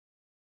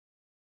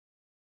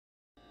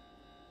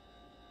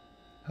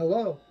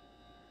Hello,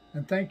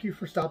 and thank you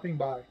for stopping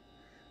by.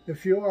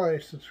 If you are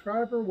a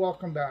subscriber,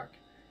 welcome back.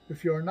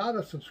 If you are not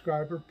a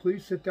subscriber,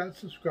 please hit that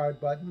subscribe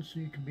button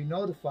so you can be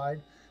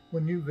notified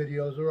when new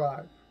videos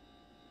arrive.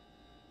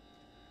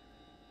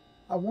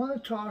 I want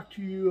to talk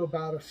to you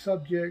about a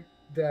subject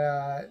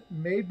that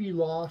may be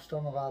lost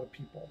on a lot of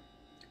people.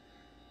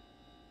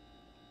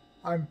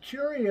 I'm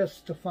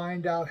curious to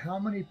find out how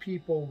many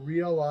people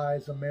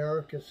realize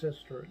America's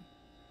history.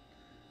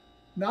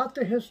 Not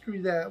the history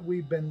that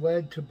we've been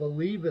led to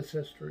believe is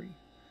history,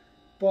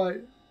 but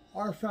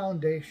our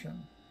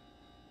foundation.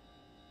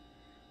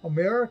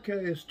 America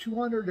is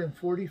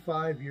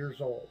 245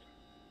 years old.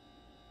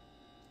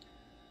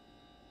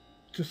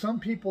 To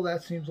some people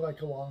that seems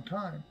like a long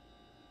time,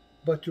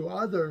 but to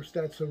others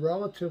that's a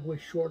relatively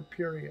short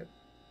period.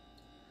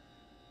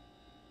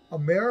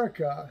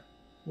 America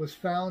was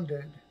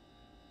founded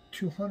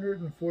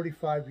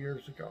 245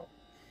 years ago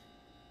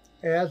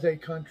as a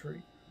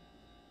country.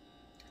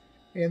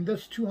 In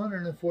this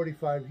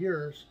 245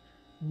 years,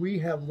 we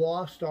have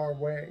lost our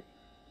way.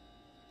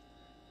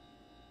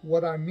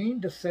 What I mean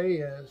to say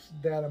is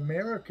that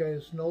America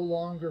is no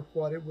longer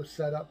what it was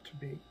set up to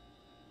be.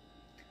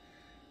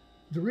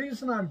 The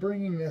reason I'm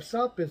bringing this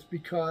up is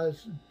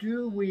because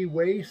do we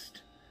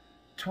waste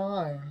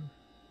time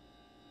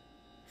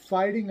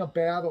fighting a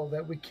battle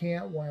that we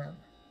can't win?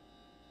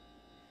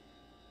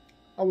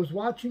 I was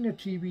watching a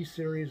TV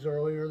series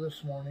earlier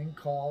this morning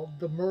called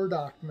The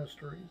Murdoch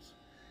Mysteries.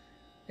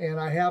 And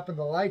I happen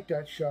to like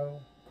that show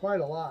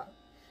quite a lot.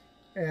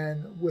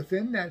 And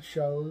within that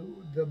show,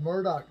 The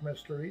Murdoch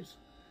Mysteries,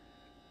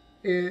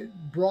 it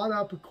brought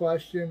up a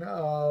question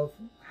of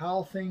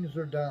how things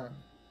are done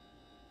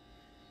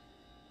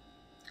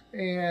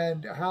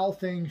and how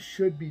things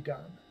should be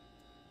done.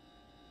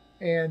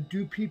 And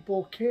do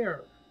people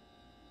care?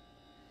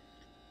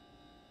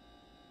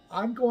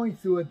 I'm going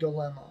through a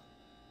dilemma.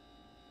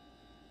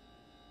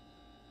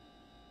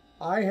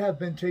 I have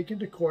been taken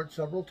to court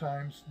several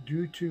times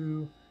due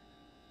to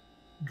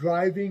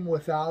driving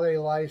without a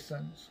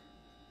license.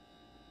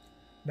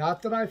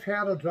 Not that I've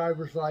had a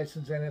driver's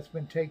license and it's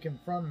been taken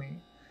from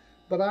me,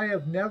 but I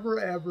have never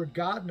ever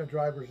gotten a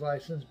driver's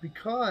license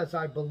because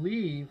I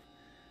believe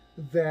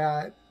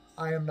that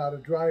I am not a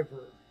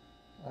driver.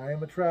 I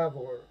am a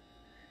traveler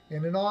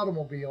in an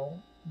automobile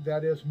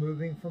that is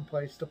moving from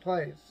place to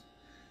place.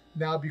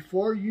 Now,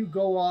 before you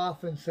go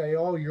off and say,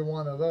 oh, you're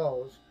one of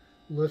those,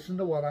 listen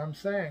to what I'm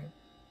saying.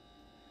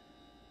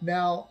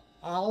 Now,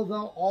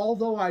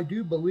 although I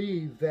do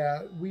believe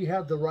that we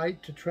have the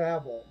right to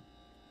travel,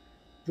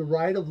 the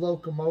right of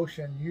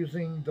locomotion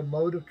using the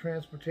mode of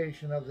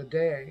transportation of the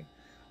day,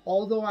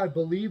 although I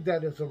believe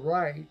that is a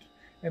right,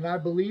 and I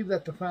believe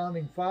that the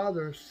Founding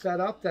Fathers set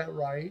up that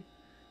right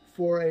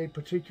for a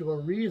particular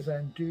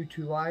reason due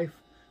to life,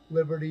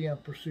 liberty,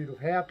 and pursuit of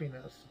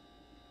happiness,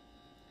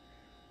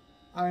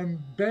 I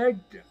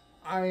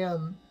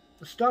am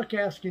stuck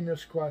asking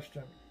this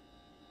question.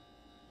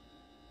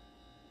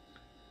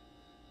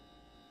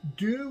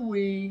 Do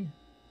we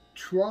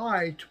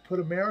try to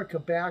put America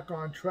back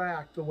on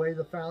track the way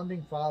the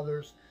Founding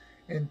Fathers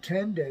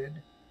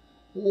intended,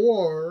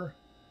 or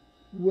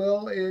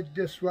will it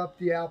disrupt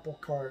the apple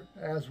cart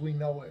as we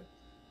know it?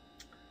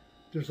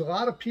 There's a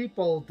lot of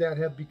people that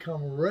have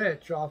become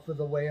rich off of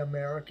the way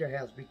America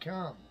has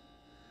become.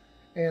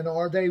 And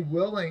are they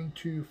willing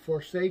to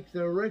forsake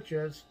their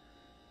riches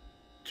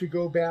to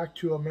go back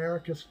to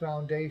America's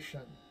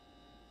foundation?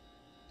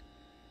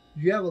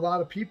 You have a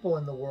lot of people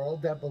in the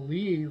world that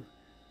believe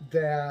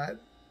that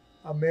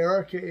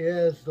America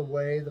is the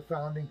way the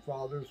Founding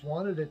Fathers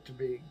wanted it to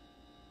be.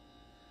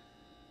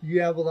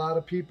 You have a lot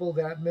of people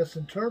that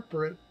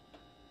misinterpret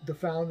the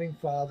Founding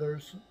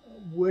Fathers'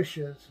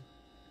 wishes.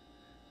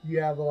 You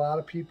have a lot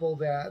of people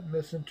that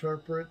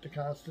misinterpret the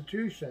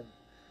Constitution.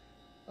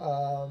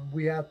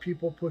 We have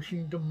people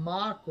pushing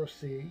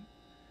democracy,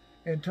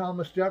 and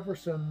Thomas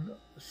Jefferson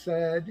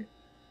said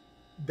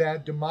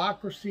that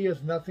democracy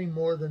is nothing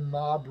more than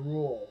mob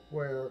rule,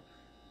 where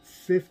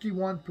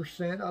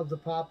 51% of the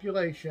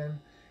population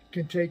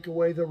can take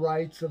away the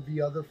rights of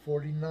the other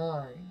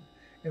 49.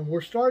 And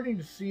we're starting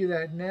to see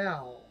that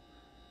now,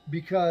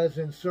 because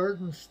in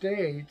certain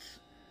states,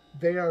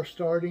 they are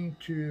starting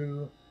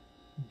to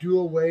do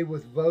away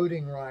with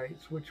voting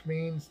rights, which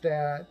means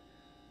that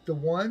the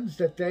ones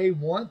that they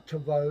want to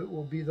vote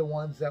will be the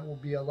ones that will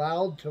be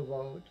allowed to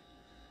vote.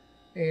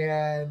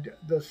 And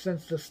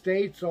since the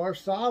states are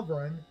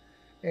sovereign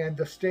and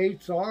the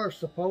states are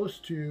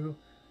supposed to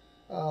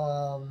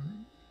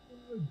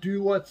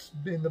do what's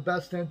in the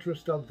best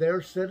interest of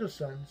their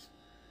citizens,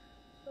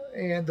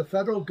 and the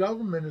federal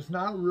government is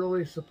not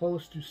really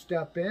supposed to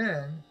step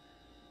in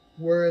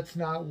where it's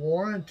not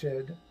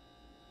warranted,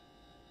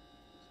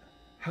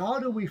 how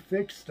do we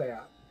fix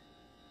that?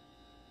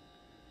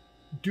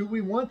 Do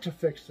we want to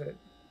fix it?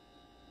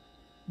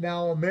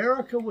 Now,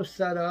 America was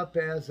set up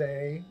as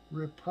a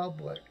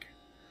republic.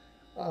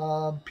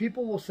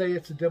 People will say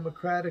it's a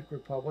democratic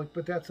republic,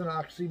 but that's an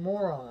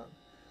oxymoron.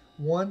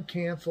 One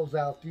cancels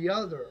out the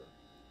other.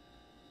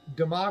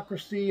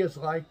 Democracy is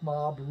like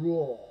mob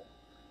rule.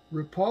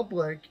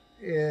 Republic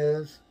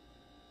is,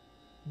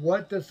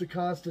 what does the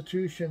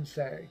Constitution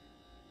say?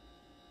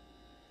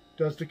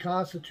 Does the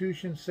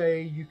Constitution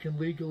say you can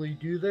legally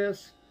do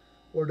this?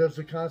 Or does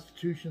the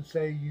Constitution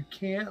say you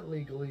can't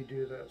legally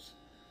do this?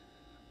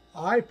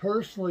 I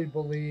personally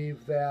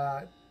believe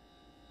that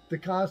the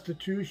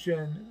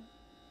Constitution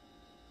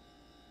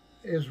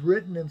is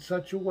written in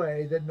such a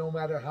way that no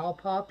matter how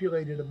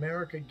populated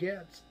America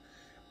gets,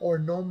 or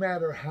no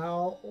matter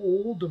how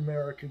old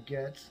America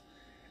gets,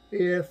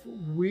 if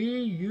we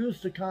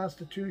use the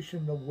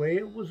Constitution the way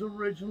it was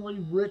originally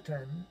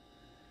written,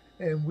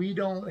 and we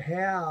don't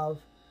have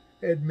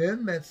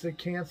amendments that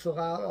cancel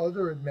out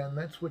other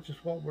amendments, which is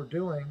what we're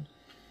doing,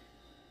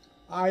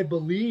 I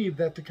believe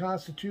that the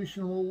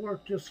Constitution will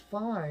work just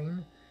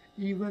fine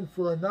even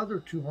for another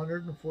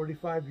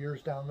 245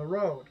 years down the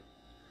road.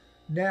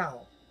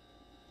 Now,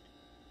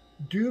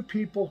 do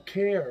people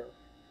care?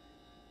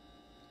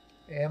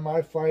 Am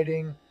I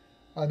fighting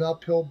an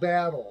uphill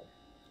battle?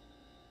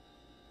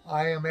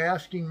 I am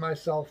asking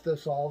myself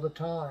this all the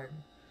time.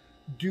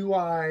 Do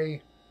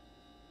I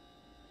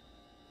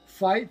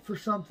fight for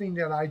something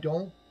that I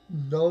don't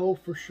know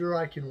for sure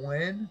I can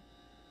win?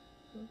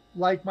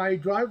 Like my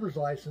driver's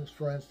license,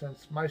 for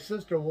instance. My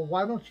sister, well,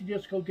 why don't you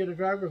just go get a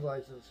driver's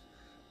license?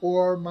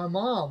 Or my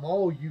mom,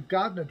 oh, you've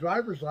gotten a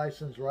driver's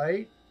license,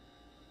 right?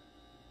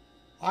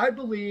 I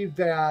believe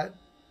that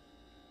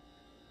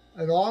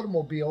an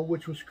automobile,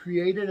 which was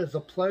created as a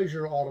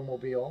pleasure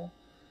automobile,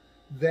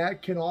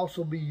 that can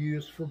also be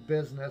used for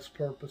business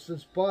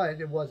purposes,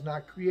 but it was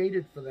not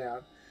created for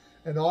that.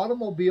 An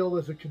automobile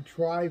is a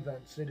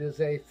contrivance. It is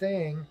a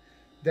thing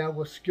that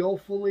was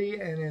skillfully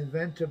and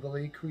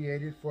inventively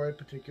created for a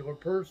particular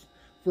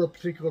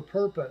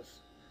purpose.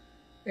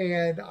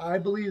 And I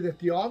believe that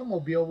the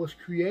automobile was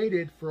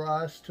created for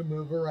us to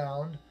move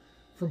around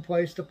from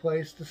place to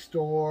place, the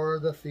store,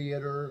 the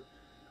theater,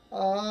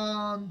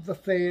 the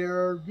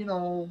fair,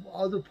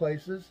 other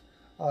places,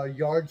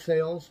 yard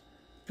sales,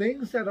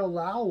 things that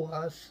allow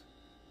us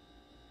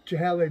to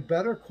have a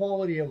better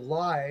quality of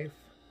life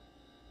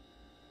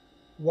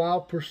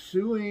while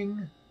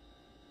pursuing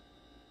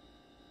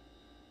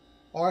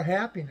our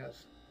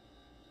happiness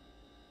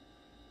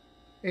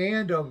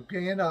and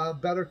a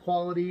better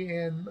quality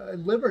and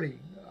liberty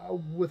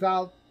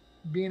without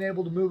being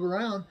able to move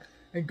around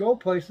and go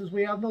places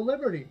we have no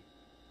liberty.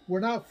 We're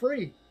not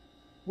free.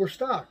 We're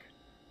stuck.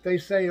 They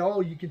say,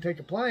 oh, you can take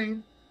a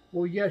plane.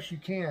 Well, yes, you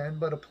can,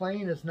 but a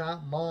plane is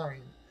not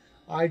mine.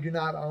 I do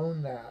not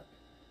own that.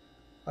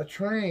 A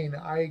train,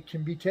 I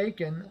can be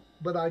taken,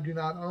 but I do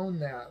not own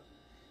that.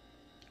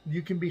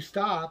 You can be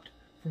stopped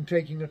from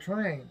taking a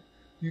train.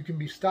 You can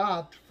be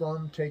stopped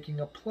from taking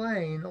a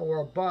plane or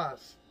a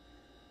bus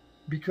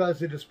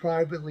because it is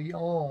privately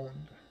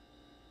owned.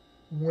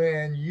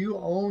 When you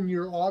own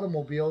your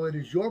automobile, it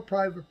is your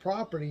private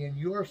property, and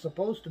you are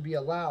supposed to be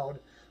allowed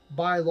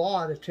by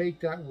law to take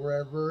that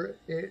wherever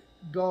it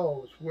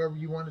goes, wherever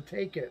you want to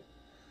take it.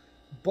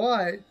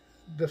 But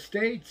the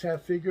states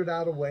have figured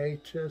out a way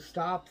to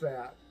stop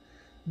that.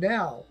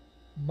 Now,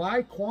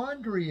 my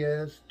quandary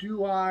is,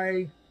 do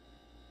I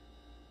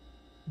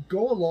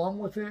go along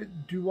with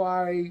it? Do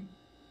I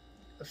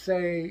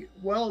say,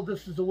 well,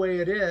 this is the way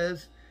it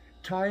is,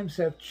 times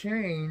have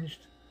changed,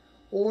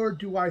 or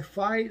do I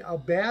fight a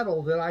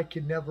battle that I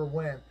could never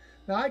win?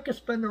 Now, I could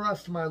spend the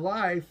rest of my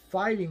life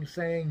fighting,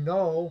 saying,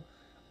 no,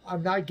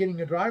 I'm not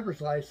getting a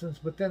driver's license,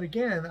 but then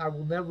again, I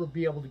will never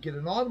be able to get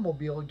an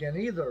automobile again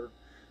either,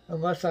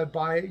 unless I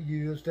buy it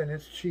used and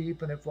it's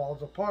cheap and it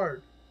falls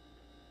apart.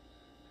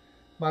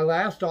 My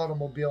last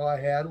automobile I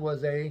had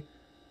was a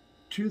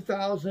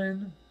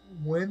 2000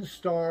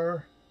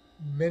 Windstar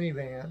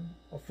minivan,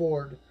 a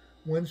Ford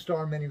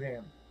Windstar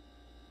minivan.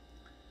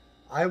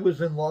 I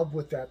was in love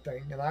with that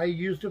thing, and I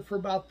used it for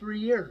about 3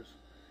 years.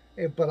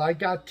 But I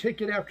got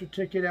ticket after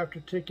ticket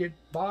after ticket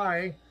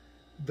by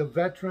the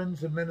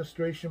Veterans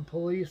Administration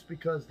Police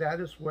because that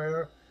is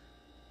where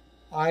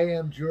I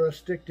am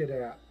jurisdicted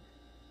at.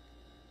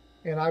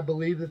 And I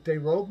believe that they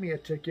wrote me a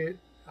ticket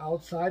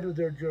outside of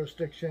their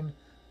jurisdiction,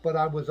 but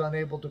I was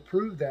unable to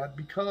prove that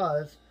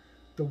because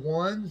the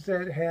ones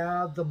that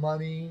have the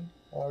money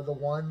are the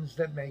ones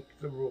that make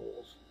the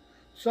rules.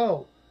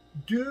 So,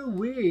 do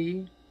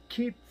we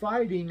keep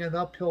fighting an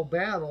uphill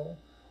battle,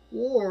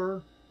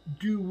 or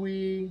do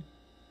we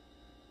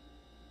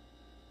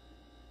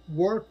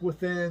work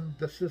within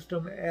the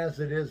system as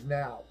it is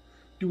now?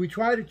 Do we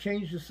try to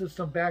change the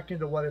system back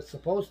into what it's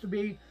supposed to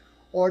be,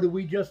 or do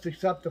we just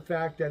accept the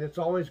fact that it's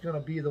always going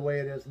to be the way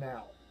it is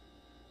now?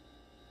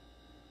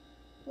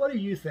 What do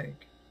you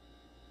think?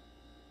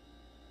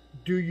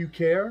 Do you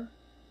care?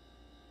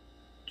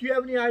 Do you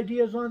have any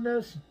ideas on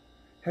this?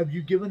 Have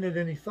you given it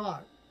any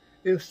thought?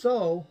 If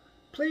so,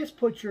 please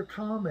put your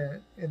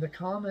comment in the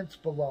comments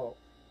below.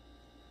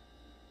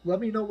 Let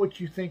me know what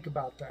you think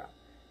about that.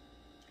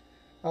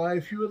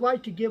 If you would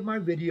like to give my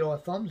video a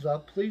thumbs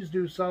up, please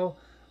do so.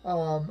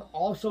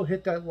 Also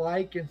hit that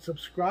like and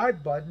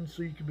subscribe button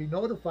so you can be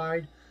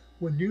notified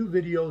when new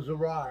videos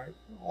arrive.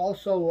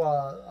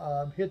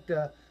 Also hit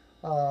the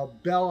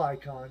bell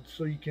icon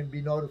so you can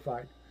be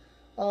notified.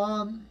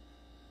 Um,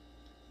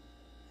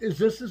 is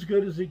this as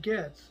good as it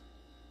gets?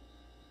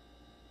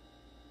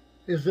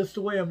 Is this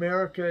the way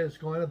America is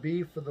going to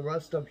be for the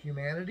rest of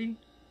humanity?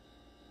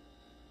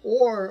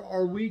 Or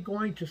are we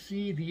going to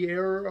see the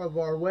error of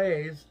our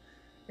ways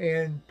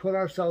and put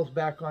ourselves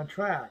back on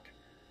track?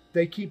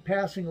 They keep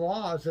passing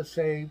laws that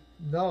say,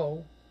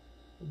 no,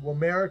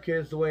 America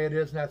is the way it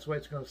is and that's the way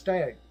it's going to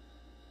stay.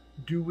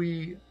 Do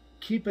we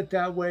keep it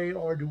that way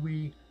or do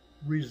we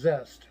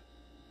resist?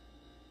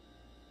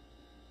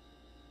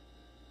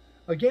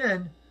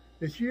 Again,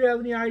 if you have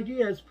any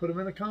ideas, put them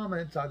in the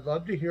comments. I'd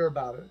love to hear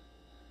about it.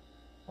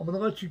 I'm going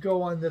to let you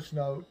go on this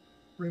note.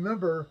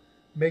 Remember,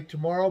 make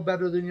tomorrow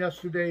better than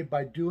yesterday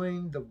by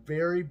doing the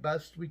very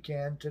best we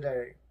can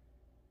today.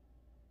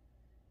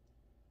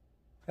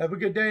 Have a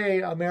good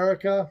day,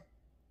 America,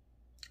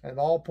 and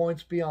all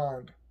points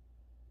beyond.